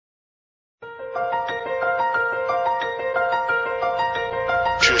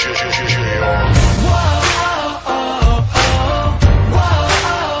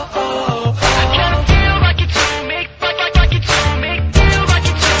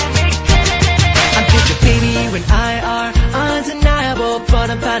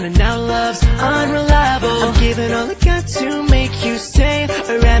finding out love's unreliable. I'm giving all I got to make you stay,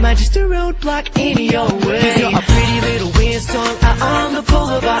 or am I just a roadblock in your way? 'Cause you're a pretty little windstorm out on the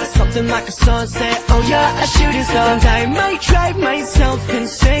boulevard, something like a sunset. Oh yeah, a shooting star. And I might drive myself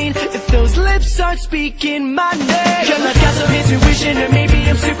insane if those lips start speaking my name. 'Cause I've got some intuition, or maybe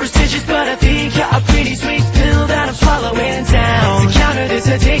I'm superstitious, but I think you're a pretty sweet pill that I'm swallowing down. To counter this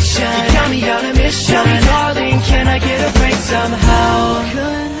addiction, you got me on a mission. Tell me, darling, can I get a break somehow?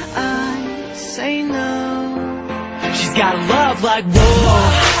 Could I say no? She's got a love like whoa.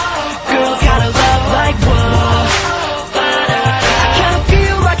 Girls got a love like whoa. I kinda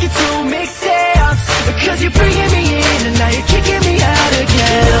feel like it don't make sense, because you're bringing me in and now you're kicking me out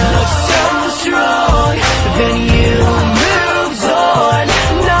again. Love so strong, but then you moved on.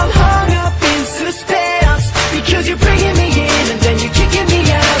 Now I'm hung up in suspense, because you're bringing me in and then you're kicking me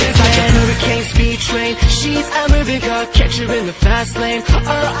out again. It's like a hurricane speed train, she's a moving car, catch her in the fast lane.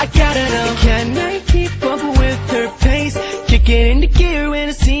 Oh, I gotta know, can I keep up with her pace? Kicking into gear when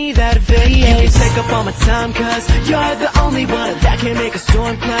I see that face. You can take up all my time, 'cause you're the only one that can make a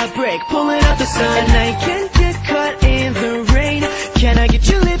storm cloud break, pulling out the sun. And I can't get caught in the rain. Can I get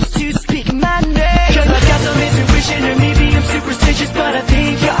your lips to speak my name? 'Cause I've got some intuition, or maybe I'm superstitious, but I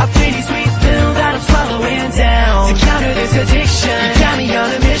think you're a pretty sweet pill that I'm swallowing down. To counter this addiction, you got me on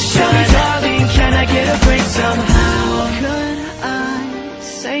a mission. Tell me, darling, can I get a break somehow? Could I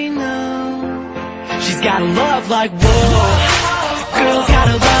say no? She's got a love like whoa. Girls got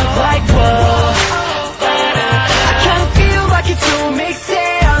a love like whoa. I kinda feel like it don't make